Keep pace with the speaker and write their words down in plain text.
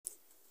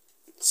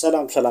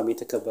ሰላም ሰላም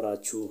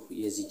የተከበራችሁ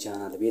የዚህ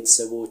ቻናል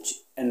ቤተሰቦች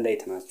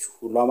እንዴት ናችሁ?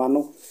 ሁሉ አማን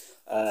ነው?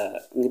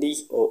 እንግዲህ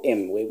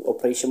ኦኤም ወይ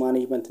ኦፕሬሽን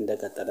ማኔጅመንት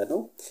እንደቀጠለ ነው።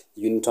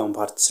 ዩኒት 1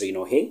 ፓርት 3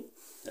 ነው ይሄ።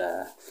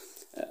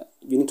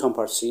 ዩኒት 1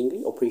 ፓርት 3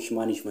 እንግዲህ ኦፕሬሽን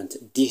ማኔጅመንት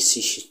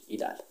ዲሲሽን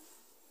ይላል።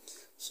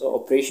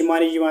 ኦፕሬሽን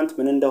ማኔጅመንት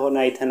ምን እንደሆነ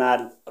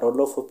አይተናል። ሮል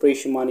ኦፍ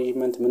ኦፕሬሽን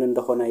ማኔጅመንት ምን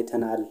እንደሆነ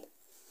አይተናል።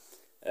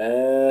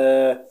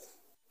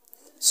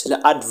 ስለ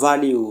አድ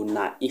ቫልዩ እና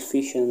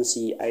ኢፊሺየንሲ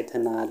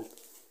አይተናል።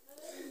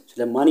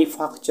 ስለ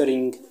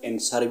ማኒፋክቸሪንግ ኤንድ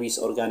ሰርቪስ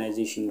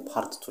ኦርጋናይዜሽን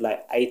ፓርት 2 ላይ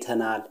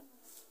አይተናል።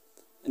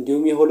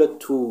 እንዲሁም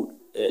የሁለቱ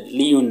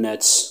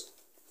ልዩነት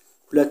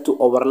ሁለቱ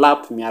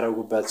ኦቨርላፕ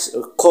የሚያደርጉበት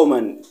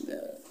ኮመን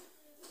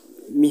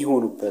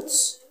የሚሆኑበት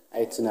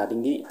አይተናል።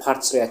 እንግዲህ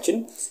ፓርት 3ያችን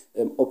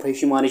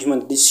ኦፕሬሽን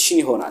ማኔጅመንት ዲሲሽን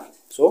ይሆናል።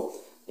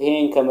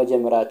 ይሄን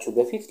ከመጀመራችሁ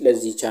በፊት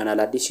ለዚህ ቻናል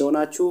አዲስ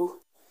የሆናችሁ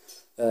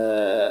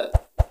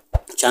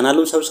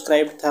ቻናሉን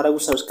ሰብስክራይብ ታረጉ፣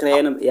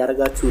 ሰብስክራይብ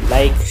ያረጋችሁ፣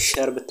 ላይክ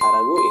ሼር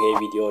ብታረጉ ይሄ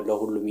ቪዲዮ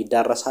ለሁሉም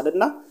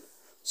ይዳረሳልና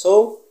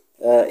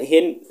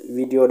ይሄን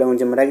ቪዲዮ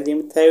ለመጀመሪያ ጊዜ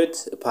የምታዩት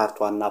ፓርት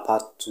 1 እና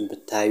ፓርት 2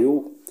 ብታዩ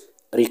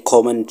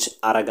ሪኮመንድ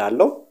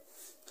አረጋለሁ።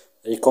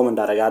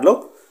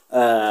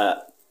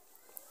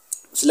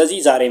 ስለዚህ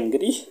ዛሬም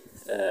እንግዲህ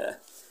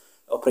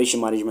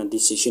ኦፕሬሽን ማኔጅመንት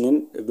ዲሲሽንን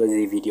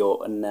በዚህ ቪዲዮ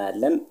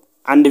እናያለን።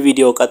 አንድ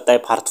ቪዲዮ ቀጣይ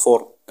ፓርት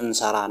 4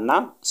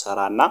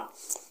 እንሰራና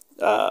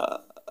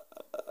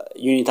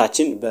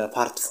ዩኒታችን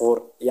በፓርት 4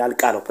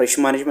 ያልቃል።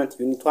 ኦፕሬሽን ማኔጅመንት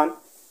ዩኒት 1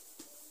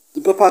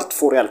 በፓርት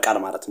 4 ያልቃል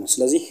ማለት ነው።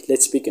 ስለዚህ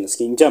ሌትስ ቢጊን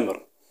እስኪ እንጀምር።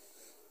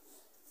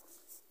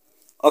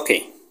 Okay,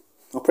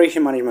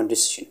 operation management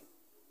decision.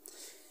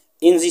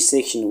 In this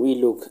section we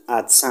look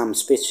at some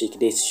specific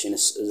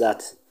decisions that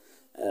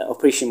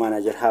operation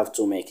manager have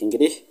to make.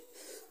 እንግዲህ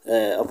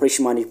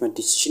operation management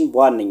decision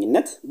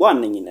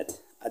በዋነኝነት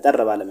አጠር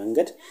ባለ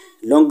መንገድ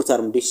long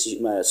term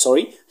decision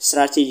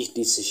strategic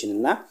decision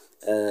እና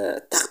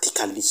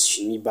tactical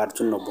decision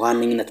የሚባሉትን ነው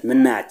በዋነኝነት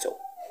ምናያቸው።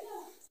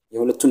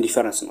 የሁለቱን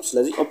ዲፈረንስ ነው።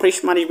 ስለዚህ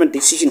ኦፕሬሽን ማኔጅመንት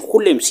ዲሲሽን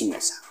ሁሌም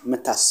ሲነሳ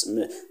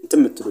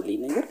እንትምትሉልኝ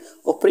ነገር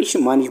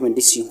ኦፕሬሽን ማኔጅመንት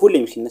ዲሲሽን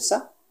ሁሌም ሲነሳ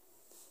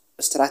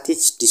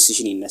ስትራቴጂክ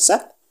ዲሲሽን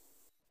ይነሳል፣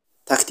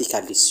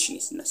 ታክቲካል ዲሲሽን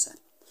ይነሳል።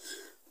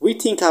 we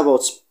think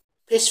about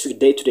specific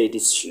day-to-day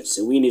decisions.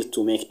 We need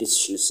to make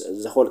decisions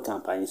the whole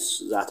companies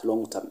that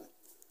long term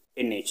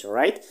in nature,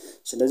 right?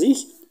 ስለዚህ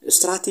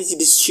ስትራቴጂክ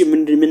ዲሲሽን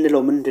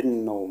ምንድነው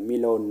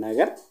የሚለው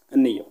ነገር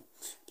እንየው።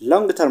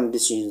 Long-term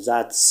decisions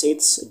that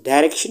sets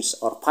directions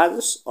or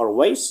paths or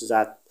ways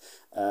that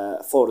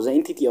for the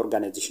entity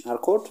organization are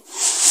called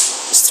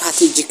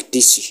strategic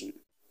decision.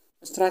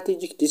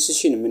 Strategic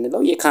decision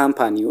ምንለው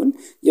የካምፓኒውን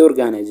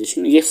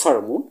የኦርጋናይዜሽን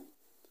የፈርሙን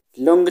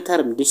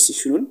long-term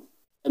decision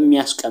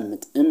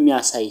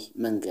የሚያሳይ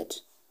መንገድ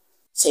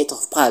set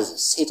of paths,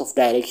 set of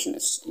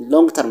directions.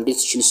 Long-term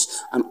decisions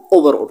and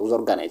overall the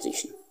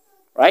organization,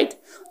 right?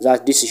 That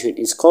decision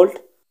is called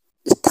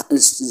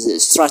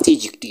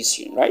strategic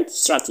decision, right?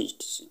 Strategic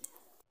decision.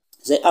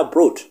 They are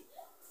broad,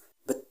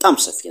 በጣም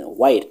ሰፊ ነው፣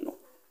 ዋይድ ነው።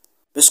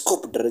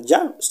 በስኮፕ ደረጃ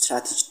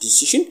strategic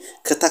decision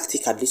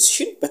ከታክቲካል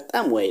decision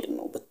በጣም ዋይድ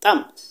ነው፣ በጣም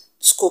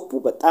ስኮፑ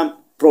በጣም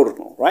broad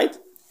ነው, right?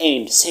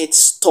 And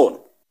sets tone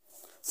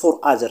for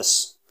others.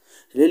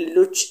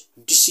 ለሌሎች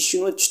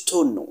ዲሲሽኖች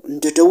ቶን ነው፣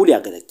 እንደ ደውል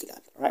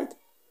ያገለግላል፣ right?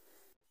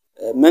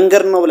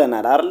 መንገድ ነው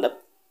ብለናል አይደል?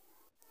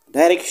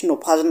 ዳይሬክሽን ነው፣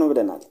 ፓዝ ነው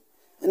ብለናል።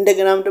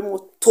 እንደገናም ደግሞ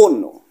ቶን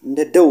ነው፣ እንደ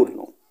ደውል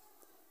ነው።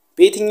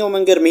 በየትኛው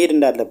መንገድ መሄድ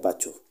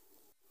እንዳለባቸው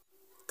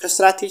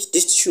ከስትራቴጂ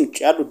ዲሲሽን ውጭ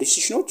ያሉ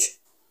ዲሲሽኖች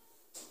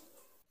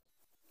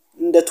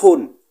እንደ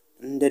ቶን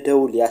እንደ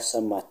ደውል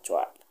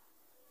ያሰማቸዋል።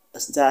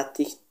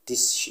 ስትራቴጂክ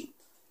ዲሲሽን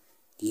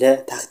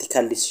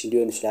ለታክቲካል ዲሲሽን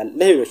ሊሆን ይችላል፣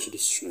 ለሌሎች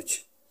ዲሲሽኖች፣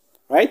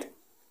 right?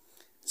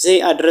 They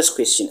address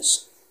questions.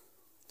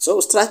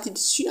 strategic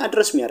decision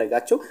address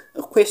የሚያደርጋቸው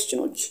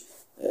questions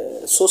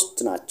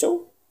 3 ናቸው።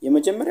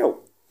 የመጀመሪያው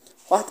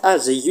what are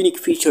the unique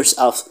features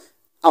of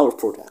our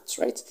products,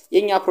 right?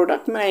 የኛ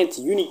ፕሮዳክት ምን አይነት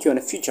ዩኒክ የሆነ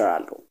ፊቸር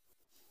አለው?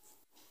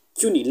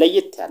 ዩኒክ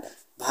ለየት ያለ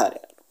ባህሪ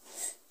አለው።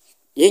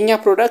 የኛ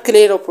ፕሮዳክት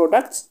ከሌላው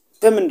ፕሮዳክት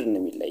በምንድን ነው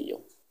የሚለየው?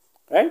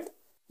 right?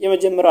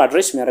 የመጀመሪያው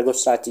አድሬስ የሚያደርገው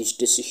strategic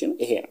decision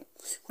ይሄ ነው።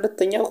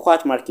 ሁለተኛው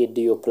what market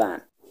do you plan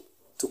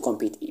to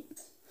compete in?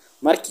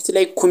 ማርኬት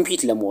ላይ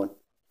ኮምፒት ለመሆን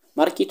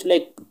ማርኬት ላይ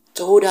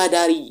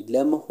ተወዳዳሪ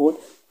ለመሆን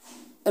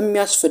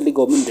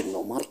የሚያስፈልገው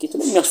ምንድነው? ማርኬት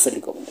ላይ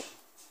የሚያስፈልገው ምንድነው?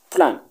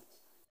 ፕላን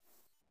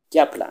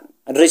ፕላን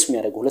አድሬስ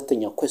የሚያደርገው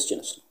ሁለተኛው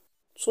questions ነው።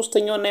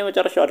 ሶስተኛው እና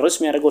የመጨረሻው አድሬስ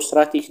የሚያደርገው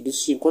strategic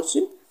decision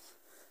question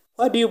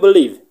what do you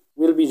believe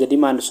will be the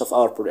demands of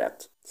our product?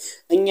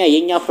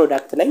 የኛ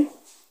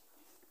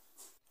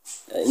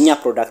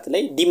ፕሮዳክት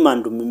ላይ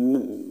ዲማንዱ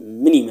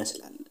ምን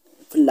ይመስላል?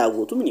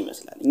 ፍላጎቱ ምን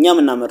ይመስላል? እኛ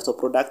የምናመርተው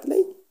ፕሮዳክት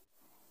ላይ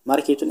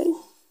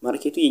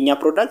ማርኬቱ የኛ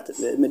ፕሮዳክት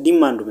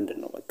ዲማንዱ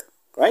ምንድነው? በቃ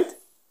right?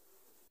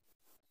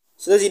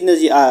 ስለዚህ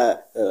እነዚህ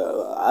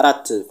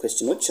አራት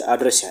questions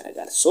አድሬስ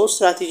ያደርጋል።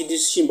 strategic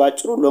decision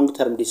ባጭሩ long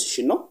term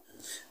decision ነው፣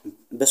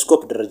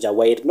 በስኮፕ ደረጃ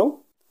ዋይድ ነው,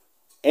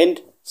 and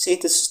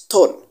sets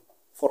tone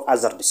for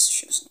other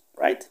decisions,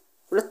 right?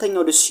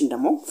 ሁለተኛው decision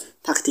ደግሞ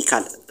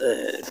tactical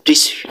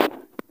decision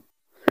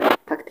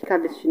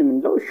ታክቲካል ዲሲሽን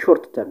የምንለው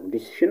ሾርት ተርም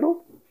ዲሲሽን ነው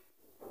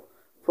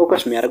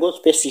ፎከስ የሚያደርገው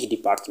ስፔሲፊክ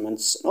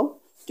ዲፓርትመንትስ ነው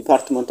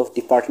ዲፓርትመንት ኦፍ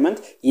ዲፓርትመንት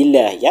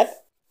ይለያያል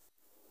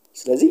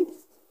ስለዚህ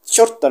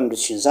short term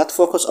decisions that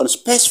focus on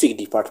specific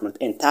department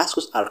and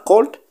tasks are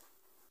called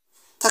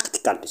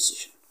tactical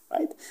decision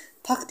right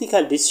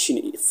tactical decision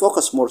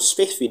focus more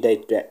specific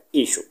day-to-day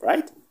issue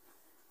right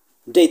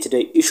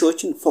day-to-day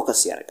issueዎችን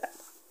ፎከስ ያደርጋል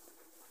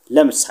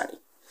ለምሳሌ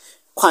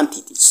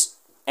quantities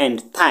and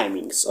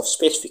timings of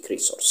specific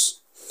resource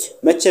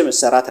መቼ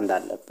መሰራት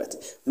እንዳለበት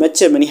መቼ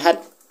ምን ያህል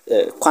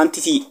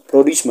ኳንቲቲ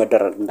ፕሮዲዩስ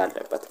መደረግ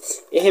እንዳለበት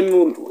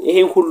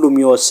ይሄን ሁሉ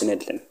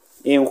የሚወስንልን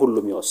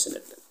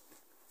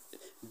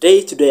day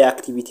to day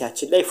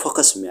activity ላይ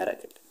ፎከስ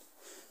የሚያደርግልን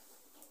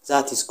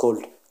that is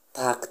called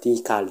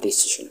tactical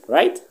decision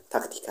right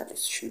tactical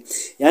decision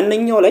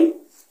ያንኛው ላይ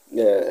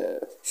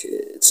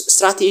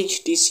strategic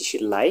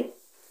decision ላይ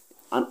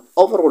an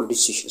overall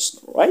decisions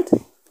ነው right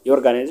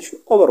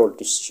የኦርጋናይዜሽን overall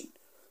decision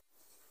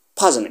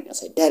path ነው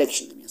የሚያሳይ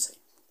direction ነው የሚያሳይ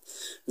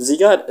እዚህ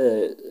ጋር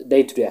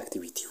day to day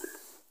activity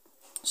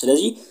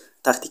ስለዚህ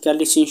tactical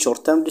decision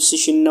short term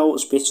decision ነው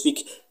specific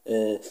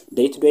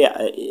day to day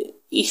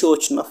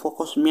issues እና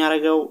focus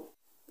የሚያደርገው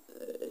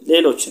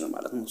ሌሎች ነው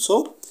ማለት ነው so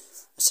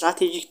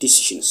strategic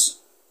decisions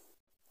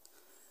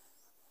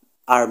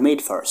are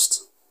made first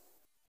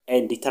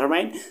and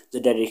determine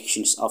the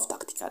directions of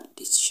tactical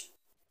decision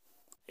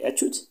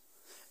ያቹት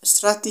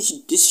strategic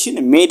decision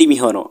made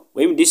የሚሆነው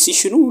ወይም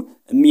decision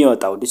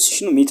የሚወጣው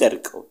decision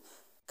የሚጠርቀው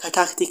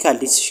ከታክቲካል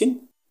decision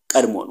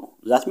ቀድሞ ነው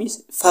that means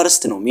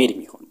first ነው made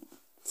የሚሆነው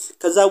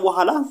ከዛ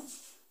በኋላ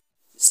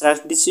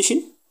strategic decision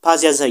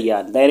path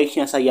ያሳያል direction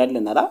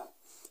ያሳያልና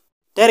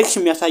direction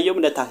የሚያሳየው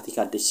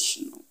ለታክቲካል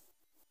decision ነው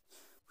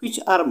which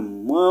are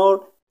more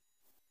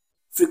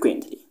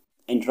frequently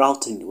and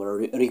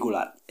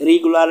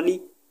regularly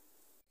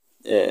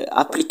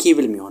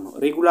applicable የሚሆነው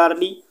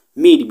regularly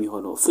made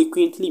የሚሆነው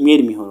frequently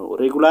made የሚሆነው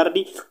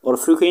regularly or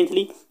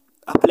frequently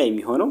apply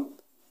የሚሆነው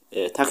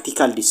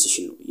tactical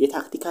decision ነው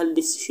የታክቲካል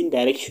decision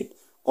direction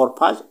or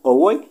path or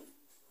way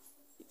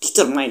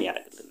determine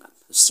ያደርግልናል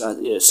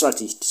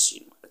strategic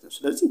decision ማለት ነው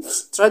ስለዚህ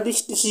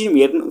strategic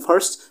decision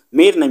first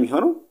made ነው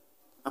የሚሆነው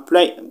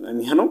apply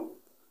የሚሆነው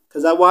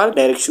ከዛ በኋላ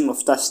direction of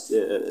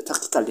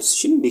tactical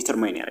decision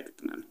determine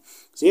ያደርግልናል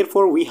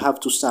therefore we have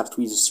to start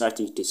with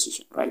strategic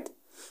decision right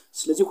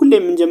ስለዚህ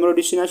ሁሌም የምንጀምረው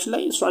ዲሲሽናችን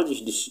ላይ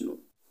strategic decision ነው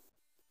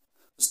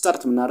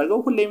start የምናደርገው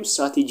ሁሌም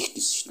strategic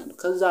decision ነው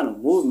ከዛ ነው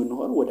move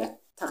የምንሆነው ወደ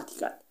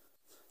tactical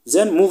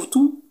then move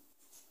to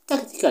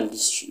tactical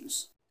decisions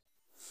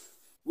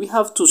we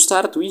have to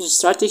start with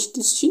strategic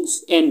decisions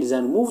and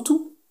then move to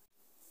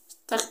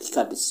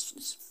tactical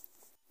decisions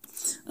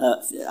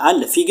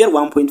አለ ፊገር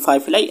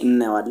 1.5 ላይ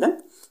እናያለን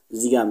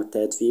እዚህ ጋር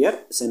የምታዩት ፊገር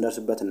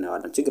ሰንደርስበት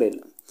እናያለን ችግር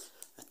የለም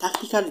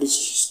tactical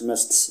decisions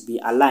must be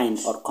aligned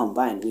or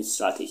combined with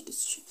strategic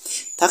decision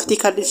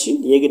tactical decision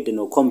የግድ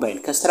ነው combine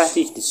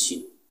ከstrategic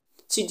decision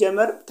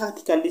ሲጀመር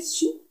tactical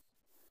decision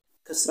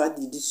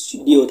ከstrategic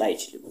decision ሊወጣ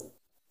አይችልም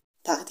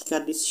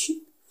tactical decision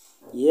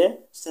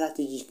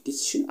የstrategic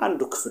decision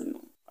አንዱ ክፍል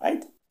ነው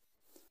right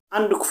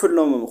አንዱ ክፍል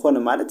ነው ሆነ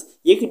ማለት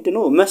የግድ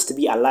ነው must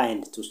be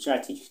aligned to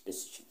strategic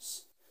decisions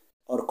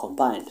or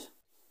combined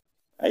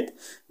right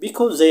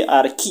because they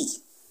are key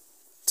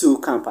to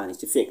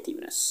company's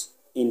effectiveness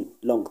in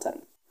long term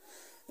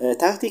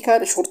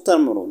tactical short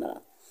term ነው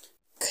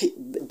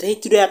day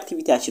to day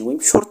activity ወይም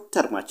short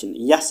term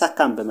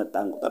ያሳካን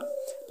በመጣን ቁጥር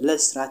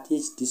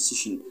ለstrategic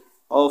decision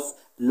of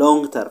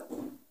long term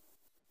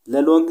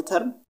ለሎንግ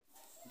term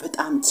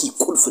በጣም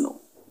ቁልፍ ነው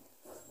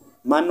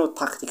ማነው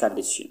tactical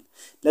decision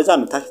ለዛ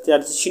ነው tactical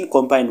decision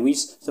combined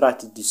with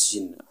strategic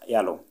decision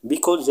ያለው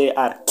because they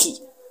are key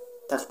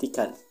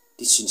tactical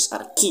decisions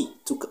are key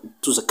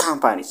to the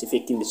company's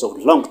effectiveness of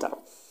long term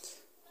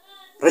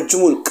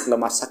ረጅሙን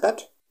ለማሳካት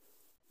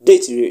day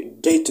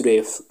to day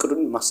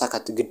ፍቅሩን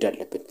ማሳካት ግድ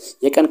አለብን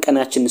የቀን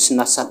ቀናችንን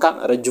ስናሳካ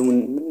ረጅሙን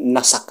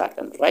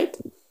እናሳካለን right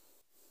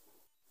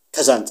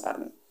ከዛ አንፃር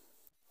ነው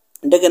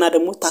እንደገና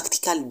ደግሞ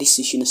tactical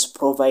decisions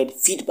provide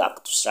feedback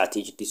to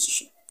strategic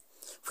decision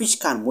which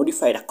can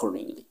modify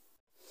accordingly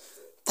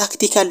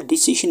tactical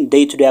decision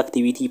day to day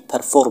activity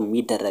perform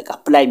የሚደረግ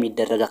apply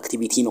የሚደረግ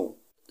activity ነው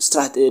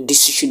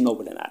decision ነው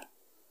ብለናል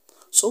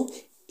so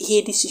ይሄ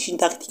decision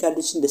tactical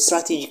decision the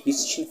strategic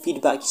decision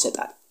feedback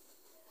ይሰጣል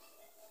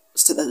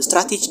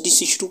strategic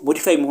decision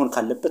modify መሆን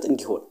ካለበት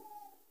እንዲሆን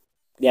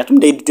ምክንያቱም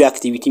day to day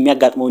activity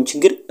የሚያጋጥመውን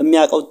ችግር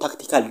የሚያውቀው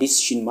tactical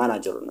decision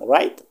manager ነው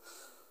right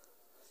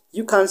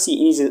you can see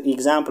in the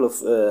example of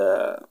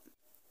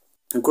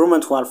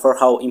agreement one for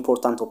how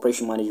important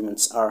operation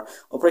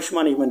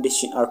management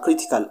decisions are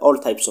critical all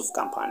types of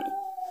company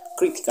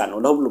critical ነው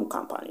ለሁሉም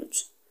ካምፓኒዎች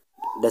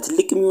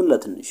ለትልቅ የሚሆን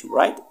ለትንሽ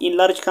right in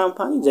large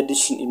company the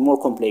decision is more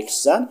complex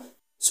than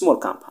small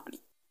company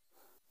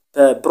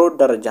በብሮድ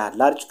ደረጃ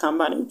large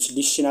companies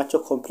decisionቸው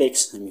complex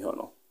ነው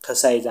የሚሆነው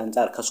ከሳይዝ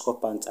አንፃር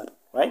ከስኮፕ አንፃር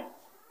right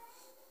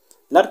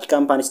large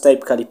companies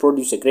typically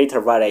produce a greater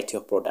variety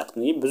of products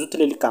ነው ብዙ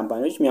ትልልቅ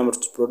ካምፓኒዎች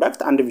የሚያመርቱት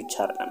ፕሮዳክት አንድ ብቻ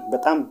አይደለም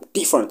በጣም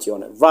different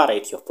የሆነ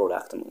variety of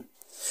product ነው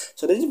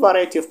ስለዚህ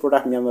variety of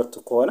product የሚያመርቱ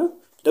ከሆነ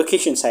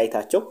ሎኬሽን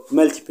ሳይታቸው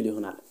መልቲፕል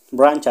ይሆናል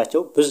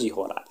ብራንቻቸው ብዙ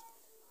ይሆናል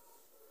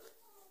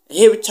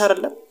ይሄ ብቻ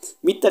አይደለም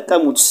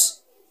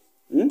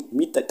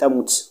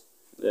የሚጠቀሙት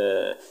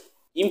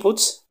ኢንፑት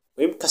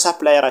ወይም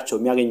ከሳፕላየራቸው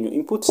የሚያገኙ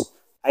ኢንፑት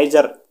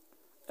አይዘር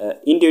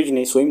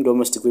ኢንዲጂነስ ወይም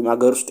ዶሜስቲክ ወይም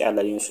አገር ውስጥ ያለ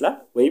ሊሆን ይችላል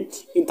ወይም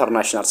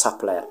ኢንተርናሽናል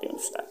ሳፕላየር ሊሆን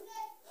ይችላል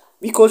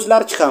because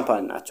large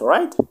company ናቸው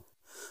right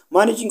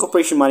managing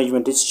operation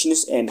management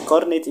decisions and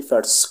coordinate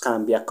efforts can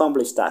be a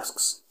complex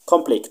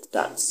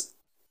tasks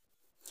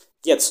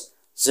yet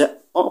the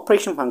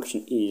operation function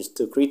is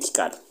too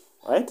critical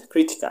right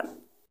critical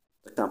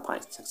the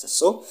company's success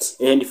so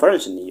in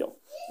difference in you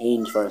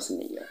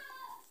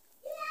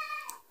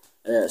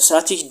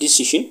strategic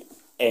decision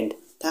and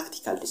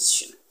tactical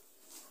decision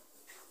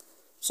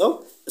so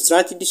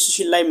strategic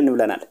decision ላይ ምን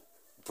ብለናል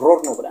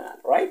broad ነው ብለናል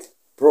right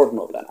broad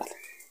ነው ብለናል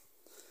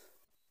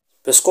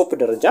በስኮፕ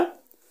ደረጃ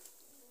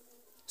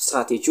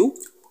ስትራቴጂው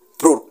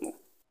broad ነው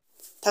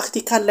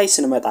ታክቲካል ላይ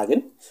ስንመጣ ግን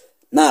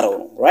narrow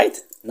ነው right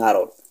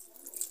narrow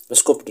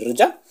በስኮፕ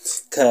ደረጃ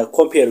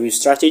ከኮምፔር with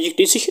strategic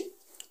decision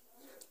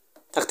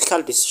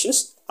tactical decisions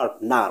are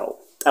narrow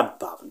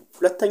ጠባብ ነው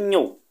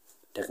ሁለተኛው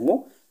ደግሞ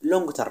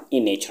long term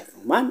in nature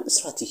ነው ማን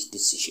strategic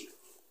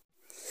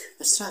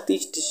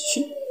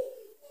decision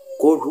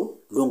ጎሉ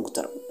long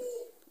term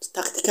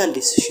tactical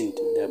decision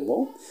ደግሞ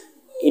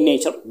in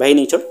nature by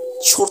nature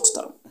short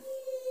term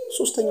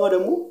ሶስተኛው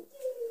ደግሞ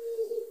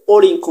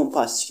all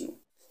encompassing ነው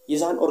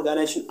የዛን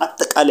ኦርጋናይዜሽን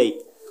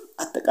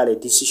አጠቃላይ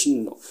ዲሲሽን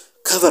ነው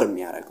ከቨር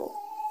የሚያደርገው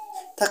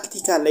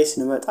ታክቲካል ላይ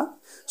ስንመጣ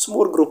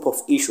small group of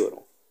issue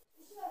ነው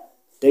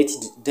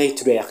day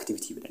to day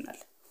activity ብለናል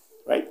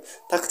right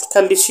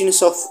tactical decisions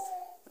of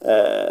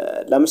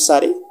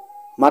ለምሳሌ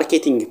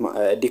ማርኬቲንግ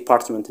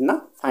ዲፓርትመንት እና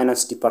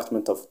ፋይናንስ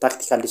ዲፓርትመንት of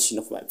tactical decision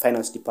of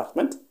finance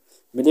department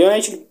ሚሊዮን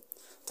አይችልም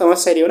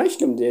ተመሳሳይ ሊሆን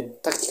አይችልም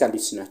ታክቲካል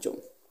ዲሲሽን ናቸው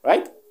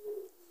right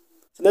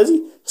ስለዚህ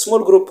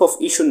small group of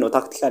issue ነው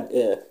ታክቲካል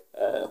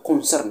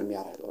ኮንሰርን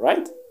የሚያደርገው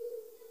right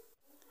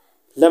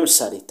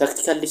ለምሳሌ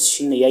ታክቲካል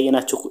ዲሲሽን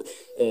ያየናቸው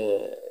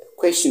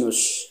questions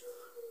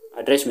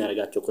አድሬስ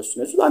የሚያደርጋቸው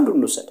questions አንዱን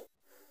እንውሰድ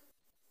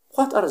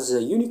what are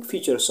the unique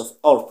features of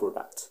our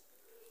product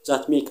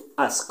that make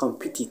us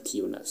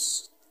competitiveness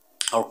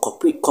or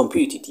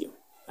competitive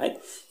right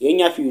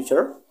የኛ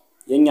features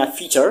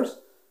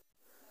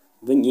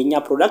የኛ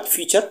product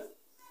feature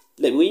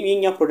ወይ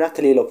የኛ product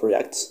ከሌላው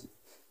product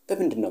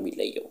በምንድነው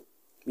የሚለየው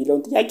ሚሊዮን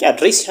ጥያቄ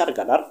አድሬስ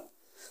ያደርጋል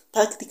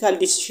ታክቲካል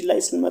ዲሲሽን ላይ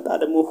ስንመጣ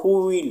ደግሞ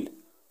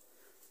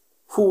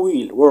who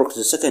will work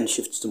the second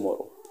shift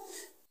tomorrow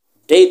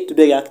day to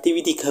day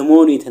activity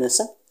ከመሆኑ የተነሳ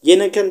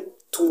የነገን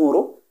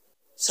tomorrow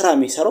ስራ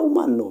የሚሰራው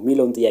ማን ነው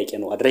ሚሊዮን ጥያቄ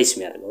ነው አድሬስ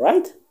የሚያደርገው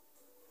right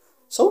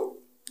so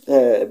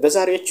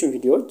በዛሬዎቹ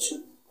ቪዲዮዎች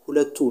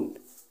ሁለቱን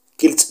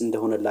ግልጽ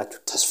እንደሆነላችሁ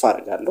ተስፋ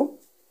አደርጋለሁ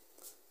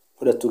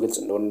ሁለቱ ግልጽ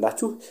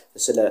እንደሆነላችሁ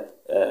ስለ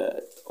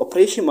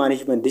ኦፕሬሽን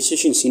ማኔጅመንት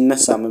ዲሲሽን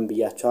ሲነሳ ምን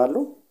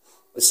ብያችኋለሁ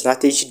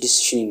ስትራቴጂክ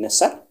ዲሲሽን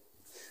ይነሳል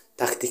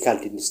ታክቲካል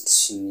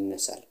ዲሲሽን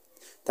ይነሳል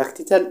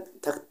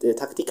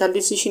ታክቲካል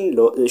ዲሲሽን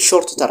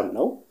ሾርት ተርም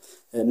ነው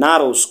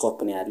ናሮ ስኮፕ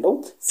ነው ያለው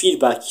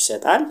ፊድባክ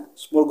ይሰጣል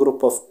ስሞል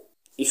ግሩፕ ኦፍ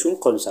ኢሹን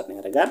ኮንሰርን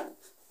ያደርጋል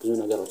ብዙ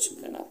ነገሮች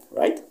ብለናል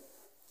right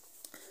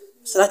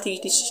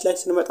ስትራቴጂክ ዲሲሽን ላይ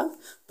ስንመጣ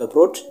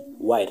በብሮድ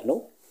ዋይድ ነው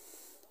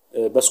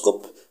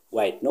በስኮፕ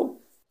ዋይድ ነው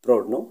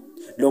broad ነው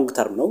long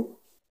term ነው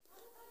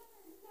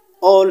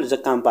all the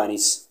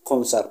companies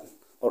concerned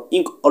or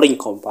all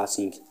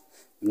encompassing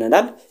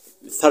ምንናል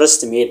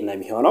first made ነው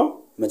የሚሆነው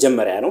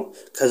መጀመሪያ ነው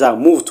ከዛ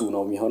move to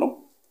ነው የሚሆነው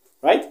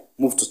right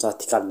move to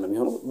tactical ነው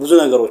የሚሆነው ብዙ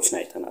ነገሮችን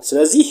አይተናል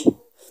ስለዚህ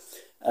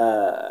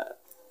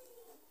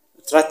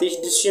strategic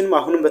decision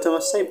አሁንም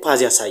በተመሳሳይ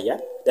ፓዝ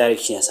ያሳያል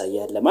ዳይሬክሽን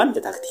ያሳያል ለማን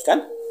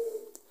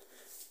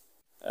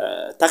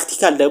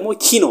ታክቲካል ደግሞ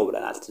ኪ ነው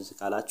ብለናል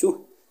ትዝካላችሁ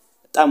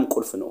በጣም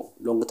ቁልፍ ነው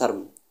long term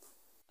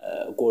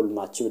ጎል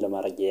ማቺቭ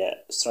ለማድረግ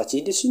የስትራቴጂ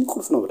ዲሲሽን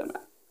ቁልፍ ነው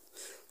ብለናል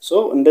ሶ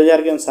እንደዚህ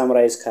አድርገን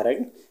ሳምራይዝ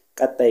ካረግን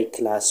ቀጣይ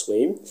ክላስ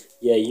ወይም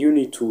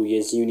የዩኒቱ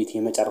የዚህ ዩኒት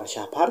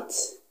የመጨረሻ ፓርት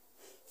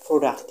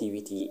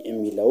ፕሮዳክቲቪቲ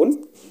የሚለውን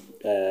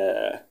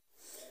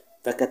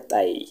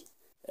በቀጣይ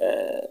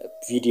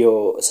ቪዲዮ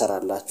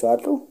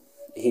እሰራላችኋለሁ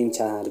ይሄን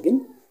ቻናል ግን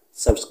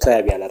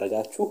ሰብስክራይብ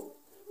ያላደረጋችሁ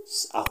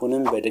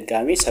አሁንም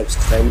በድጋሚ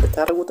ሰብስክራይብ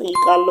እንድታደርጉ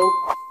ጠይቃለሁ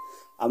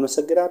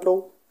አመሰግናለሁ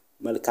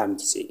መልካም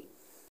ጊዜ